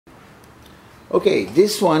Okay,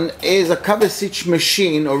 this one is a Coverstitch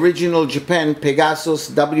machine, original Japan, Pegasus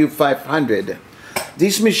w500.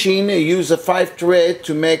 This machine uses a 5-thread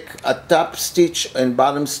to make a top stitch and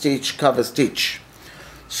bottom stitch cover stitch.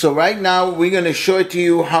 So right now we're going to show it to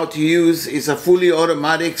you how to use. It's a fully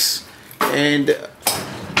automatics, and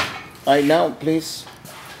right now please.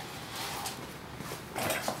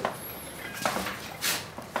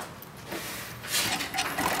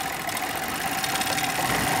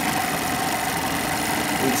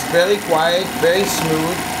 It's very quiet, very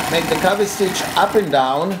smooth. Make the cover stitch up and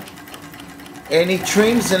down, and it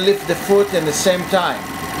trims and lifts the foot at the same time.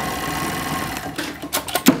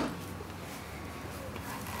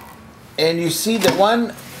 And you see the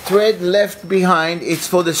one thread left behind, it's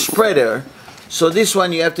for the spreader. So this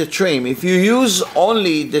one you have to trim. If you use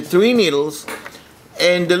only the 3 needles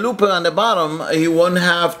and the looper on the bottom, you won't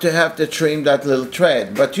have to trim that little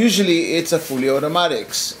thread. But usually it's a fully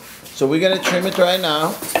automatics. So we're going to trim it right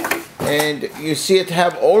now, and you see it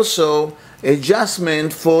have also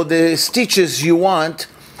adjustment for the stitches you want,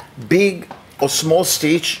 big or small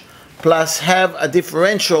stitch, plus have a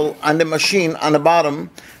differential on the machine on the bottom,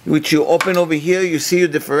 which you open over here. You see your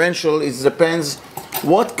differential. It depends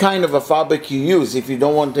what kind of a fabric you use. If you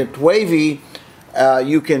don't want it wavy,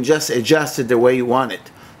 you can just adjust it the way you want it.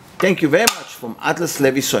 Thank you very much from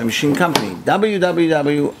AtlasLevy Sewing Machine Company,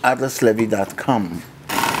 www.atlaslevy.com.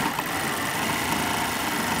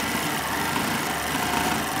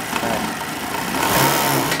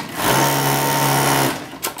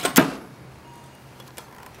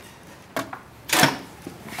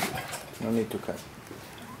 No need to cut.